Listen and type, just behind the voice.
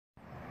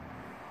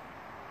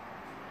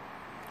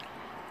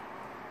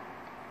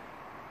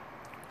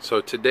So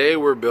today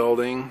we're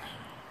building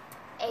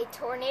a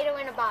tornado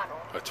in a bottle.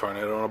 A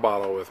tornado in a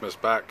bottle with Miss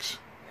Becca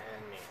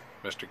and me,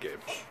 Mr. Gabe.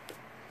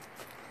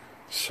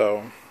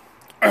 So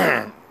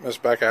Miss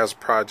Becca has a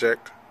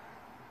project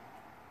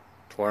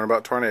to learn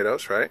about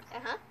tornadoes, right?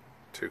 Uh-huh.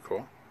 Too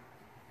cool.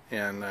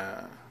 And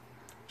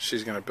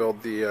she's going to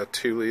build the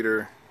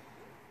 2-liter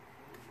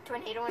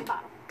tornado in a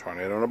bottle.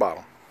 Tornado in a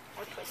bottle.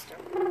 Or twister.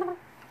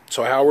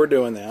 So how we're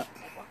doing that,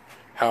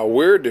 how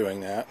we're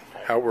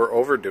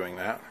overdoing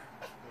that.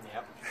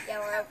 Yep. Yeah,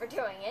 we're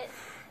overdoing it.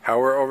 How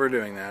we're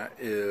overdoing that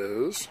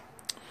is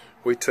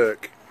we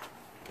took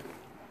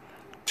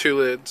 2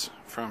 lids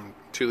from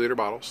 2-liter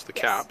bottles, the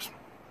caps.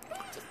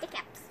 Just the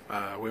caps.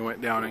 We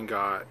went down and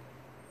got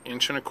 1.25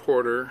 inch.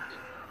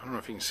 I don't know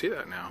if you can see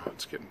that now.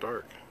 It's getting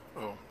dark.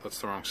 Oh, that's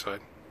the wrong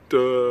side.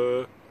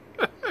 Duh.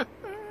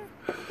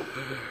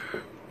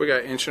 We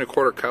got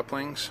 1.25 inch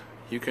couplings.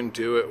 You can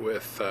do it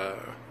with 1.5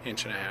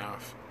 inches.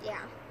 Yeah.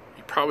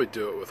 You probably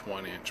do it with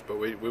 1 inch, but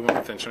we went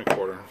with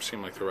 1.25 inch.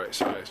 Seemed like the right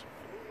size.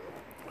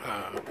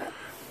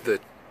 The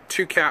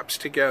 2 caps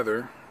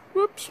together.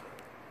 Whoops.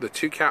 The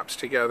 2 caps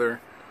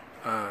together,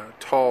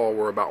 tall,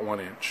 were about 1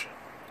 inch.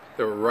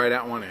 They were right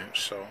at 1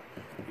 inch. So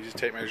you just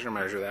tape measure to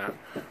measure that.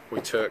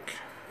 We took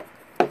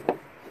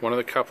one of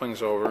the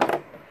couplings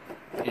over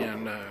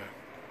and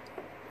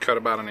cut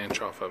about 1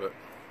 inch off of it.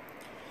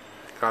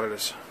 Got it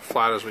as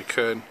flat as we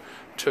could.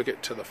 Took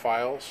it to the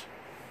files.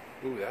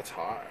 Ooh, that's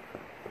hot.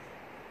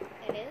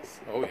 It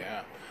is? Oh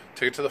yeah.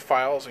 Took it to the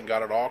files and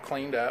got it all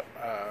cleaned up.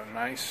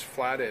 Nice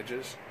flat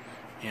edges.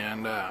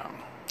 And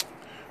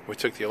we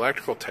took the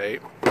electrical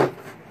tape,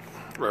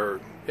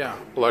 or yeah,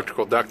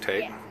 electrical duct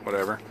tape,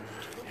 whatever,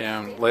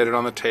 and laid it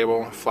on the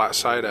table, flat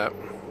side up,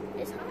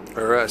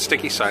 or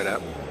sticky side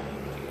up.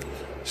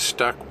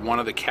 Stuck one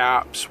of the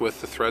caps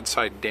with the thread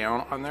side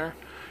down on there,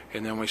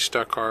 and then we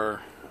stuck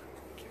our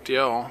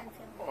deal.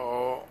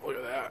 Oh, look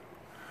at that!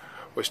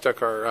 We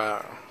stuck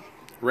our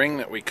ring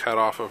that we cut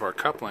off of our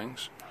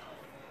couplings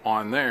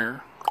on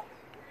there,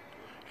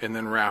 and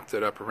then wrapped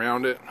it up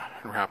around it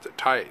and wrapped it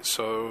tight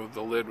so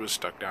the lid was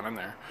stuck down in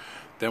there.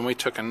 Then we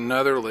took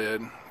another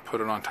lid, put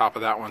it on top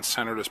of that one,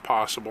 centered as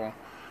possible.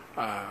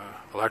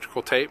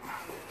 Electrical tape.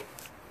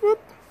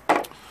 Whoop.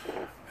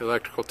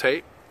 Electrical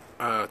tape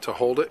to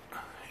hold it,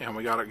 and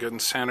we got it good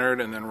and centered,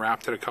 and then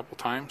wrapped it a couple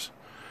times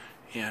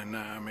and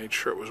made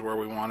sure it was where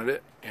we wanted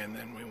it. And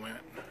then we went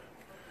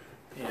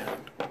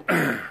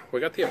and we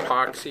got the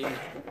epoxy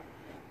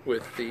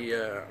with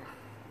the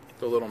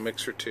little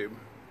mixer tube.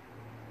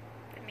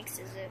 It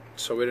mixes it.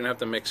 So we didn't have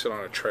to mix it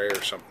on a tray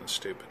or something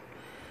stupid.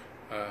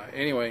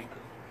 Anyway,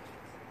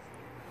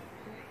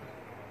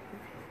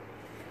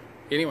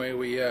 we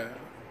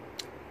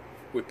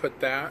put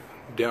that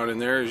down in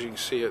there. As you can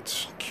see,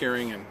 it's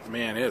curing, and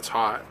man, it's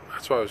hot.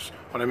 That's why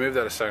when I moved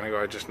that a second ago,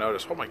 I just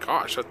noticed, oh my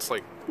gosh, that's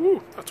like,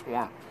 woo, that's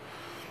warm.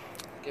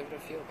 Give it a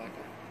feel, Becca.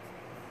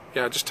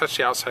 Yeah, just touch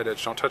the outside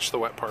edge. Don't touch the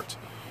wet parts.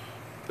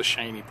 The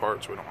shiny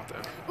parts, we don't want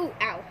that. Ooh,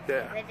 ow.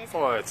 Yeah.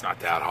 Oh, it's not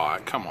that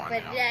hot. Come on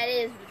But now. that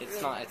is.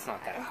 It's not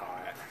that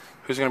hot.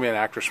 Who's going to be an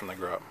actress when they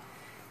grow up?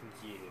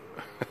 You.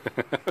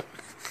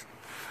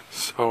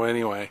 So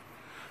anyway,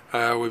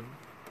 we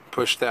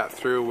pushed that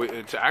through.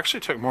 It actually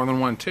took more than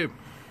one tube.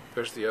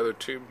 There's the other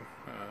tube.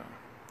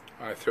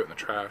 I threw it in the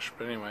trash.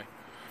 But anyway,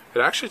 it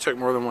actually took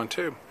more than one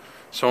tube.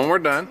 So when we're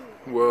done,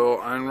 we'll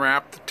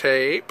unwrap the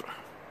tape,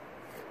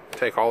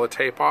 take all the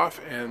tape off,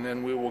 and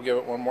then we will give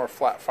it one more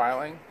flat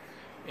filing.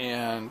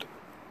 And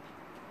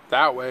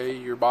that way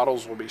your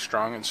bottles will be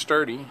strong and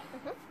sturdy.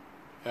 Mm-hmm.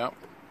 Yep.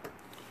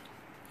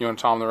 You want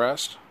to tell them the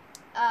rest?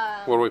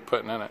 What are we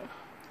putting in it?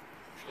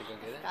 Should we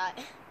go get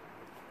it?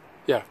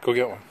 Yeah, go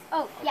get one.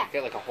 Oh, yeah.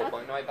 Get like a whole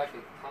bunch. No, I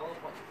actually.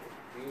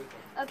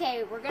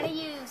 Okay, we're going to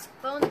use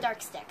bone dark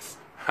sticks.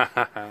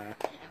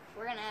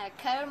 We're going to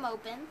cut them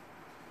open.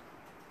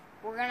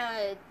 We're going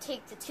to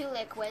take the 2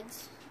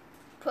 liquids,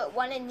 put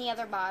one in the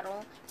other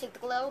bottle, take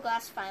the little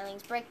glass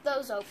filings, break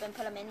those open,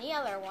 put them in the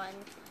other one.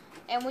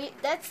 And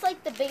that's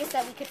like the biggest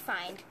that we could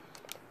find.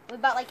 We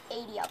bought like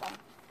 80 of them.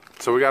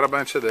 So we got a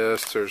bunch of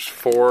this. There's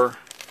four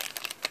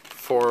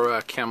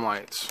chem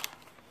lights,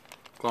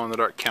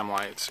 glow-in-the-dark chem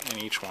lights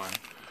in each one.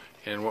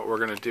 And what we're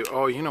going to do,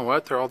 oh, you know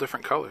what? They're all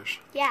different colors.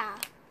 Yeah.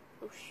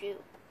 Oh,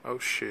 shoot. Oh,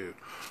 shoot.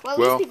 Well, at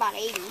least we bought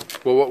 80.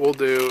 Well, what we'll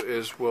do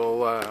is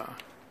we'll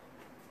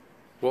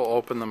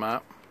open them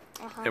up,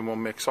 and we'll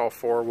mix all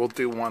 4. We'll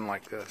do one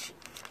like this.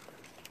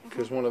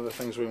 Because one of the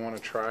things we want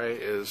to try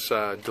is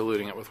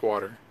diluting it with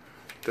water.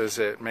 Does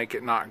it make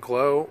it not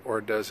glow, or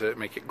does it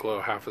make it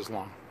glow half as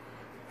long?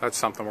 That's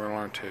something we're going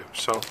to learn too.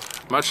 So,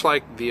 much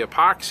like the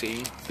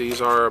epoxy,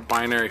 these are a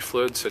binary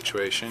fluid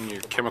situation,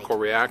 your chemical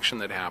reaction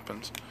that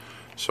happens.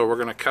 So we're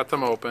going to cut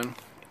them open.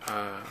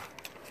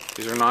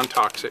 These are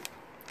non-toxic,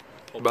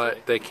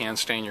 but they can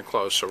stain your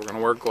clothes. So we're going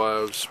to wear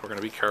gloves. We're going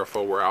to be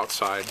careful. We're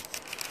outside.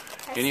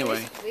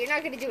 Anyway. We're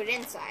not going to do it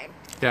inside.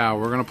 Yeah,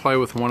 we're going to play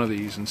with one of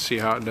these and see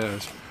how it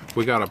does.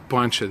 We got a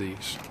bunch of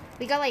these.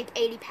 We got like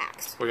 80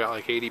 packs. We got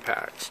like 80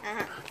 packs.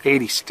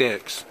 80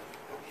 sticks.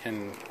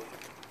 And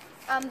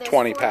There's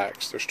 20 4.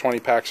 packs. There's 20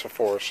 packs of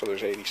 4, so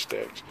there's 80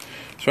 sticks.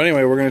 So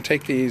anyway, we're going to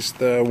take these.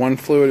 The one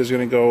fluid is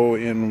going to go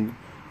in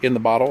the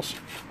bottles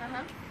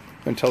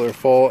until they're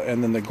full,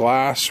 and then the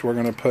glass we're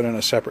going to put in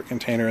a separate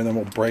container, and then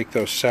we'll break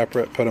those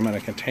separate, put them in a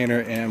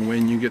container, and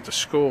when you get to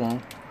school...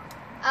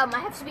 I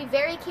have to be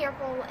very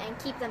careful and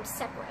keep them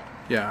separate.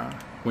 Yeah.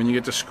 When you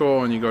get to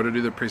school and you go to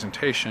do the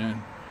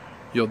presentation,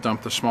 you'll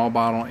dump the small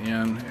bottle in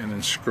and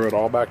then screw it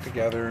all back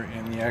together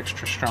in the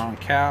extra strong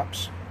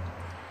caps.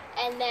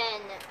 And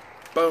then...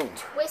 Boom.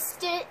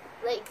 Twist it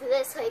like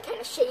this, like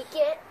kind of shake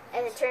it,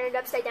 and then turn it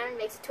upside down and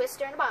makes a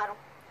twister in a bottle.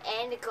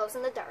 And it glows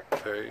in the dark.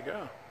 There you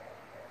go.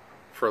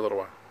 For a little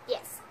while.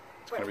 Yes.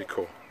 It's going to be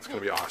cool. It's going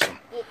to be awesome.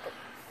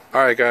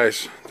 Alright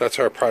guys, that's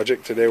our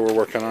project today we're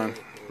working on.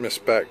 Miss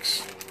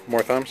Beck's.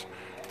 More thumbs?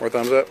 More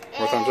thumbs up?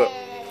 More thumbs up.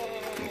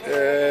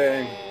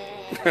 Yay.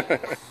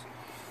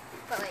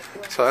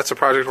 So that's the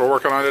project we're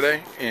working on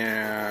today,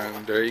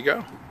 and there you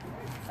go.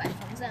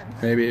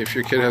 Maybe if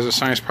your kid has a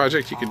science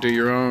project, you could do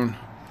your own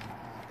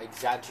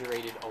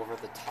Exaggerated over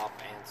the top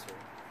answer.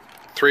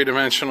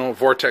 3-dimensional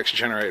vortex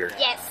generator.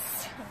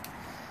 Yes.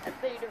 A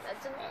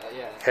 3-dimensional.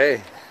 Yeah.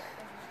 Hey,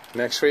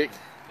 next week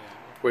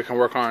we can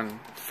work on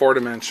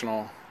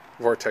 4-dimensional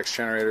vortex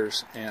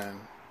generators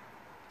and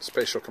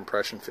spatial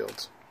compression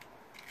fields.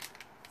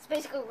 So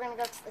basically we're going to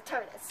go to the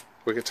TARDIS.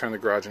 We could turn the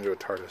garage into a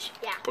TARDIS.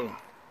 Yeah. Boom.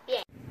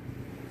 Yeah.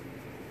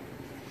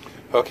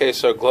 Okay,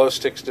 so glow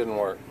sticks didn't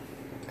work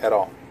at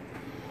all.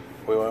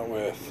 We went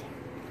with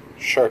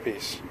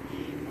Sharpies.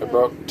 I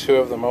broke 2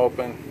 of them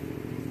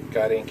open.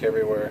 Got ink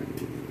everywhere.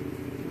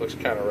 Looks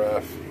kind of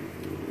rough.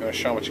 You want to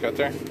show them what you got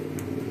there?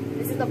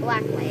 This is the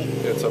black light.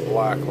 It's a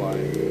black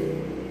light.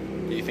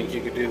 Do you think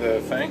you could do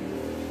the thing?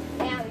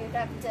 Now you'd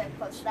have to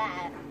push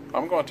that.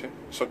 I'm going to.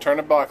 So turn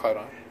the black light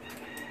on.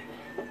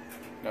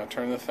 Now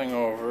turn the thing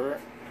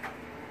over.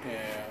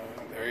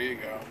 And there you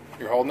go.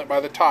 You're holding it by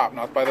the top,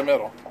 not by the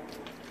middle.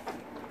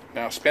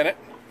 Now spin it.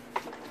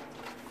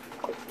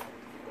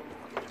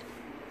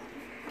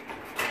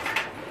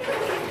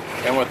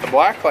 And with the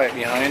black light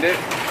behind it,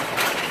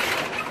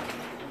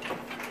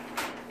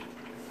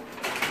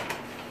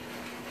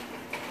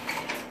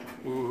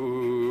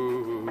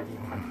 ooh.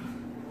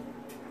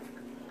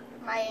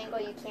 My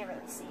angle, you can't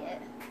really see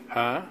it.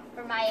 Huh?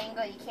 From my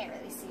angle, you can't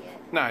really see it.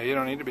 No, you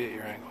don't need to be at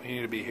your angle. You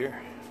need to be here.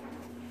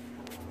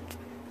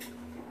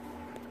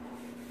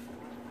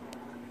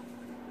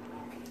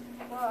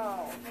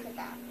 Whoa, look at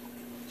that.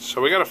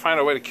 So we got to find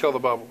a way to kill the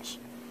bubbles.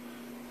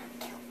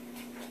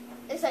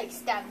 It's like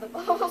stab the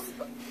balls.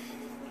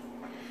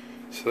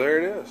 So there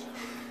it is.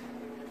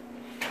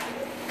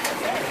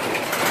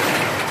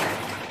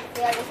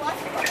 Yeah, there's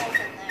lots of bubbles in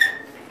there.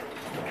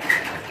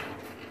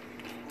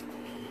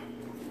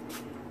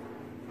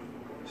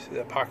 See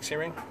the epoxy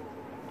ring?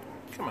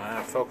 Come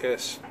on,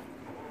 focus.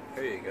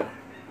 There you go.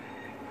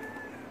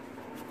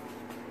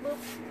 Boop.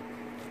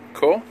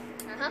 Cool?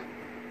 Uh-huh.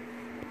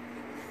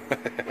 So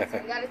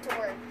we got it to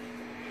work.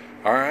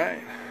 All right.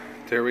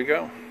 There we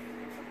go.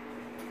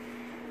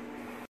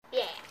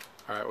 Yeah.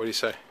 All right, what do you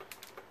say?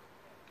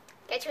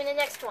 Catch you in the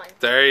next one.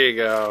 There you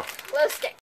go. Glow stick.